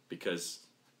time because,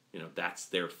 that's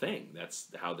their thing.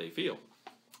 That's how they feel.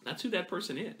 That's who that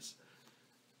person is.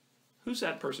 Who's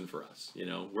that person for us?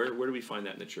 Where do we find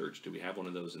that in the church? Do we have one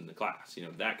of those in the class?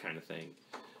 That kind of thing.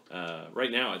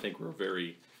 Right now, I think we're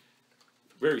very,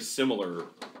 very similar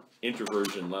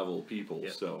introversion level people.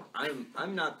 Yeah. So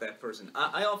I'm not that person.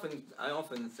 I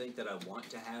often think that I want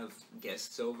to have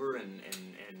guests over, and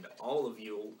all of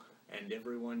you and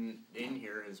everyone in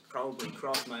here has probably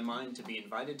crossed my mind to be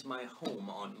invited to my home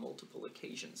on multiple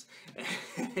occasions.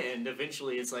 And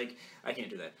eventually it's like, I can't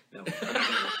do that. No, I'm not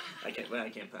gonna, I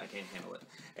can't handle it.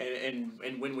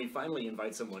 And when we finally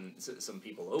invite some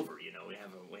people over,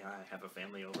 we have a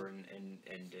family over, and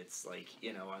it's like,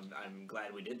 I'm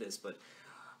glad we did this, but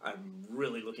I'm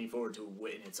really looking forward to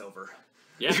when it's over.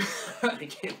 Yeah. I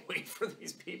can't wait for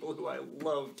these people who I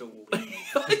love to leave.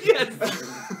 Yes.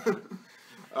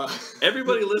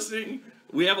 Everybody listening,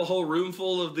 we have a whole room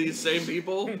full of these same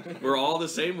people. We're all the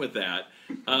same with that.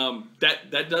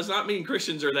 That does not mean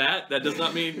Christians are that. That does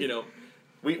not mean,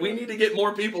 we need to get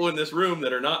more people in this room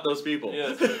that are not those people.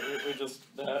 Yes, we just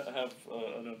have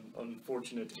an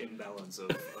unfortunate imbalance of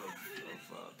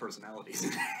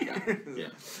personalities. Yeah.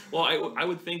 Well, I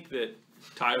would think that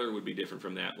Tyler would be different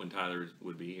from that when Tyler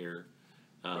would be here.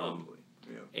 Probably.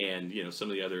 Yeah. And some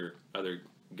of the other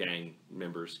gang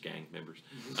members.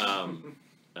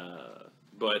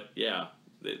 But yeah,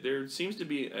 there seems to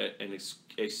be an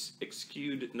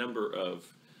skewed number of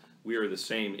we are the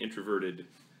same introverted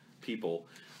people.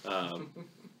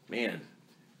 Man,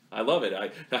 I love it.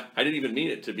 I didn't even mean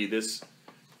it to be this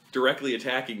directly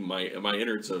attacking my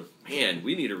innards of, man,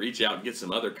 we need to reach out and get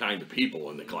some other kind of people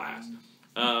in the class.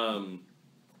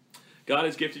 God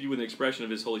has gifted you with an expression of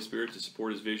His Holy Spirit to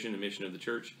support His vision and mission of the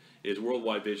church. His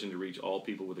worldwide vision to reach all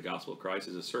people with the gospel of Christ.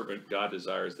 As a servant, God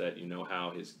desires that you know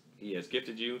how He has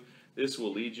gifted you. This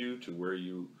will lead you to where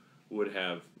you would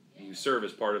have you serve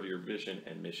as part of your vision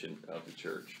and mission of the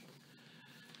church.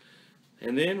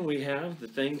 And then we have the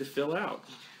thing to fill out.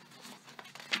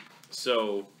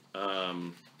 So,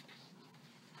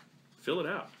 fill it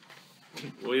out.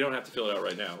 Well, you don't have to fill it out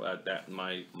right now.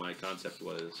 My concept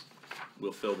was,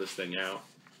 we'll fill this thing out,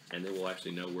 and then we'll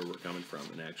actually know where we're coming from.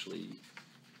 And actually,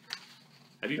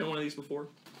 have you done one of these before?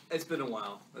 It's been a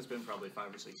while. It's been probably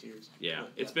 5 or 6 years. Yeah,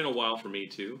 it's been a while for me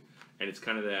too, and it's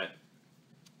kind of that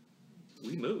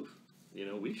we move.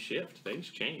 We shift. Things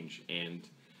change, and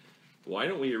why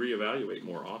don't we reevaluate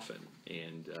more often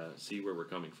and see where we're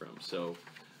coming from? So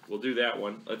we'll do that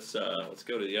one. Let's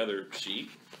go to the other sheet.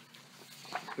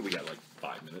 We got like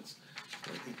 5 minutes.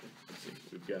 Let's see.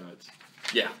 We've got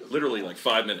literally like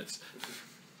 5 minutes.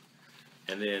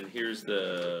 And then here's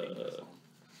the.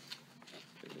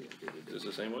 Is this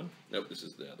the same one? Nope, this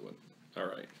is the other one. All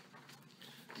right.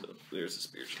 So there's the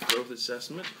spiritual growth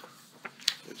assessment,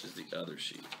 which is the other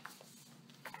sheet.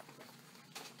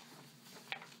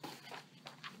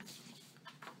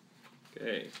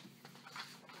 Okay.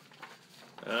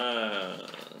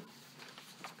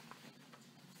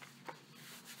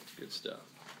 Good stuff.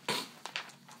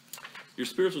 Your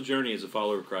spiritual journey as a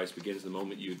follower of Christ begins the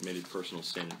moment you admitted personal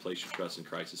sin and placed your trust in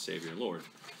Christ as Savior and Lord.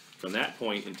 From that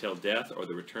point until death or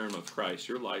the return of Christ,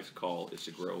 your life's call is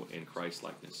to grow in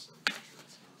Christ-likeness.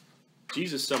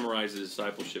 Jesus summarized the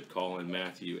discipleship call in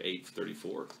Matthew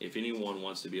 8:34. If anyone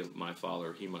wants to be my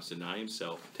follower, he must deny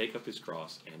himself, take up his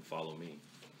cross, and follow me.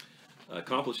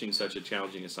 Accomplishing such a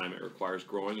challenging assignment requires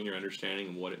growing in your understanding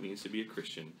of what it means to be a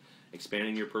Christian,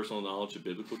 expanding your personal knowledge of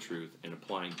biblical truth, and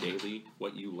applying daily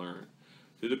what you learn.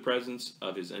 Through the presence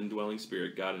of His indwelling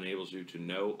Spirit, God enables you to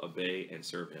know, obey, and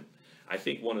serve Him. I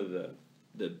think one of the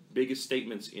biggest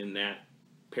statements in that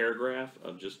paragraph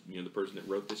of just the person that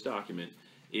wrote this document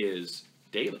is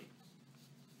daily.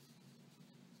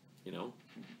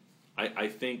 I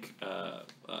think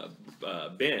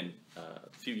Ben a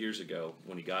few years ago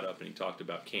when he got up and he talked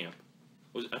about camp,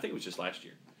 I think it was just last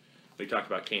year, but he talked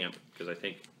about camp because I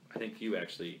think you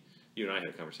and I had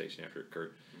a conversation after it,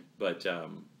 Kurt, but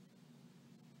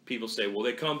people say, well,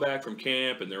 they come back from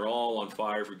camp and they're all on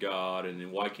fire for God, and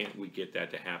then why can't we get that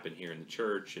to happen here in the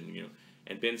church?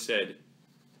 And Ben said,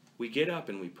 we get up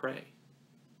and we pray,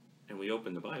 and we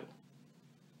open the Bible,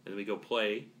 and then we go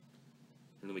play,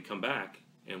 and then we come back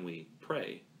and we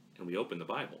pray, and we open the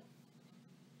Bible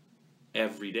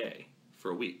every day for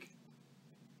a week.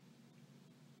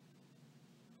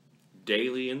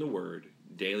 Daily in the Word,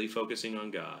 daily focusing on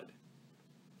God.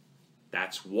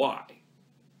 That's why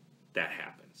that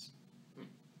happens.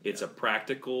 It's a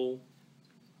practical,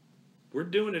 we're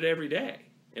doing it every day.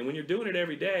 And when you're doing it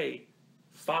every day,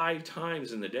 5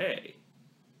 times in the day,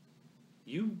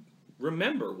 you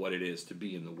remember what it is to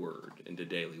be in the Word and to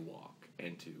daily walk.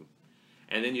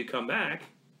 And then you come back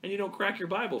and you don't crack your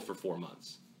Bible for 4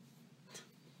 months.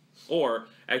 Or,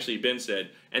 actually, Ben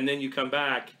said, and then you come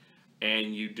back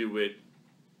and you do it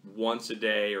once a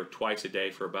day or twice a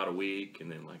day for about a week,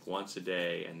 and then like once a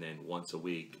day, and then once a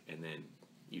week, and then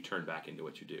you turn back into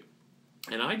what you do.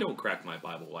 And I don't crack my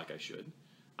Bible like I should.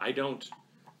 I don't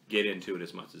get into it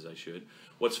as much as I should.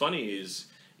 What's funny is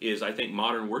I think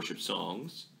modern worship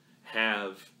songs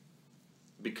have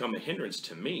become a hindrance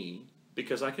to me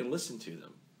because I can listen to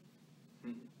them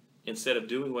instead of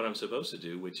doing what I'm supposed to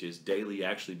do, which is daily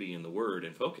actually be in the Word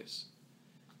and focus.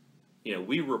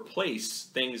 We replace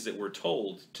things that we're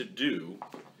told to do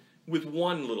with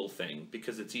one little thing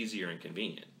because it's easier and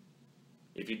convenient.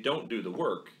 If you don't do the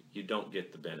work, you don't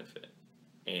get the benefit.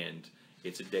 And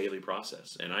it's a daily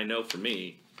process. And I know for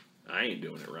me, I ain't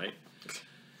doing it right.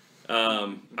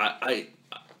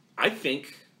 I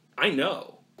think, I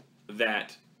know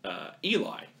that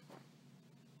Eli,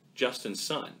 Justin's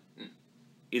son,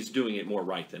 is doing it more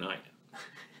right than I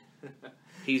am.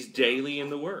 He's daily in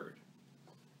the Word.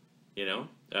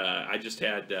 I just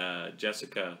had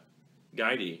Jessica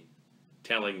Guidey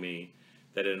telling me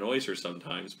that it annoys her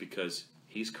sometimes because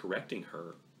he's correcting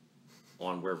her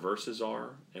on where verses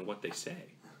are and what they say.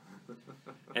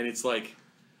 And it's like,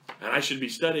 and I should be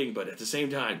studying, but at the same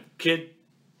time, kid,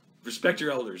 respect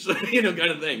your elders, kind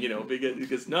of thing,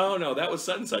 because no, that was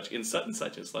such and such, in such and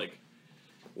such. It's like,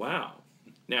 wow.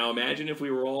 Now imagine if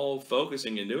we were all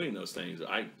focusing and doing those things.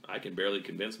 I can barely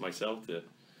convince myself to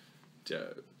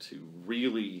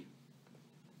really,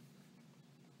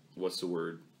 what's the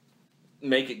word?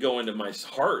 make it go into my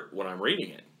heart when I'm reading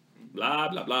it. Blah,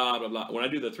 blah, blah, blah, blah. When I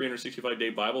do the 365-day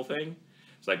Bible thing,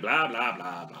 it's like blah, blah,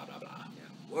 blah, blah, blah, blah.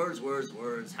 Yeah. Words, words,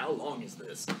 words. How long is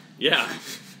this? Yeah.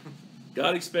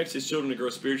 God expects his children to grow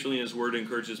spiritually, and his word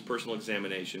encourages personal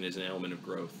examination as an element of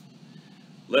growth.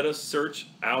 Let us search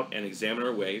out and examine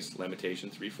our ways,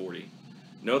 Lamentations 3:40.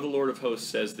 Know the Lord of hosts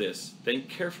says this, think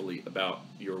carefully about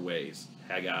your ways,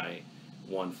 Haggai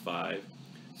 1:5.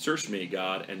 Search me,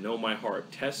 God, and know my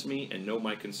heart. Test me and know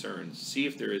my concerns. See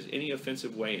if there is any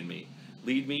offensive way in me.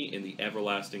 Lead me in the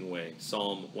everlasting way,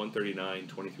 Psalm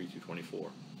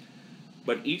 139:23-24.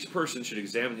 But each person should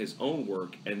examine his own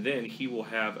work, and then he will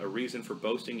have a reason for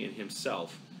boasting in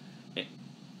himself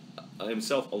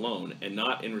alone, and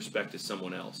not in respect to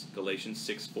someone else, Galatians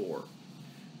 6:4.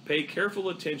 Pay careful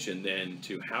attention, then,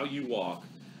 to how you walk,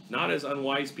 not as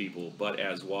unwise people, but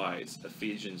as wise,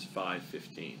 Ephesians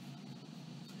 5:15.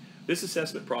 This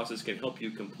assessment process can help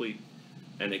you complete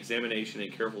an examination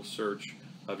and careful search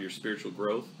of your spiritual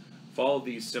growth. Follow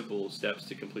these simple steps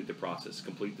to complete the process.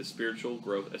 Complete the spiritual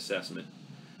growth assessment.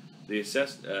 The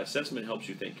assessment helps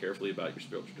you think carefully about your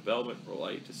spiritual development,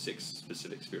 relate to 6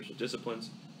 specific spiritual disciplines,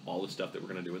 all the stuff that we're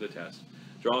going to do with the test.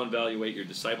 Draw and evaluate your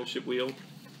discipleship wheel,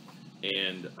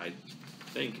 and I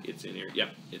think it's in here. Yeah,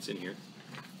 it's in here.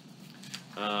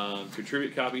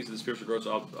 Contribute copies of the spiritual growth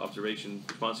observation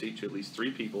response sheet to at least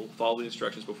 3 people. Follow the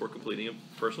instructions before completing a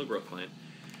personal growth plan.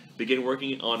 Begin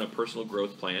working on a personal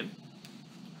growth plan.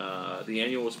 The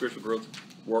annual spiritual growth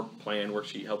work plan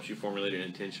worksheet helps you formulate an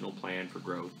intentional plan for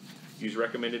growth. Use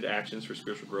recommended actions for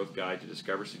spiritual growth guide to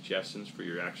discover suggestions for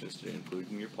your actions to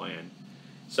include in your plan.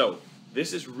 So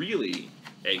this is really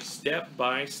a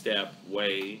step-by-step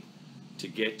way to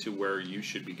get to where you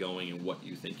should be going and what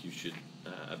you think you should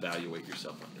evaluate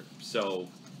yourself under. So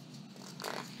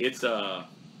it's a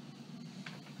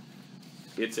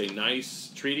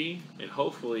nice treaty, and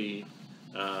hopefully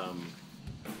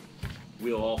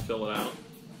we'll all fill it out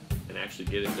and actually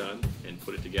get it done and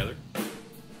put it together.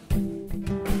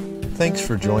 Thanks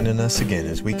for joining us again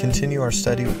as we continue our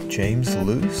study with James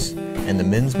Luce and the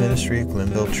men's ministry at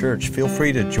Glenville Church. Feel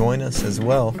free to join us as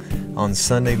well on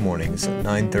Sunday mornings at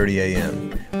 9:30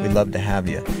 a.m. We'd love to have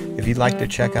you. If you'd like to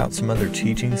check out some other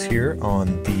teachings here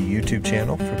on the YouTube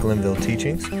channel for Glenville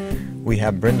Teachings, we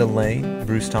have Brenda Lane,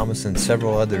 Bruce Thomas, and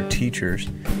several other teachers.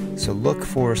 So look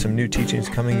for some new teachings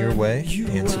coming your way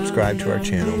and subscribe to our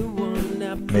channel.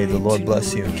 May the Lord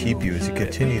bless you and keep you as you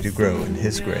continue to grow in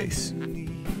His grace.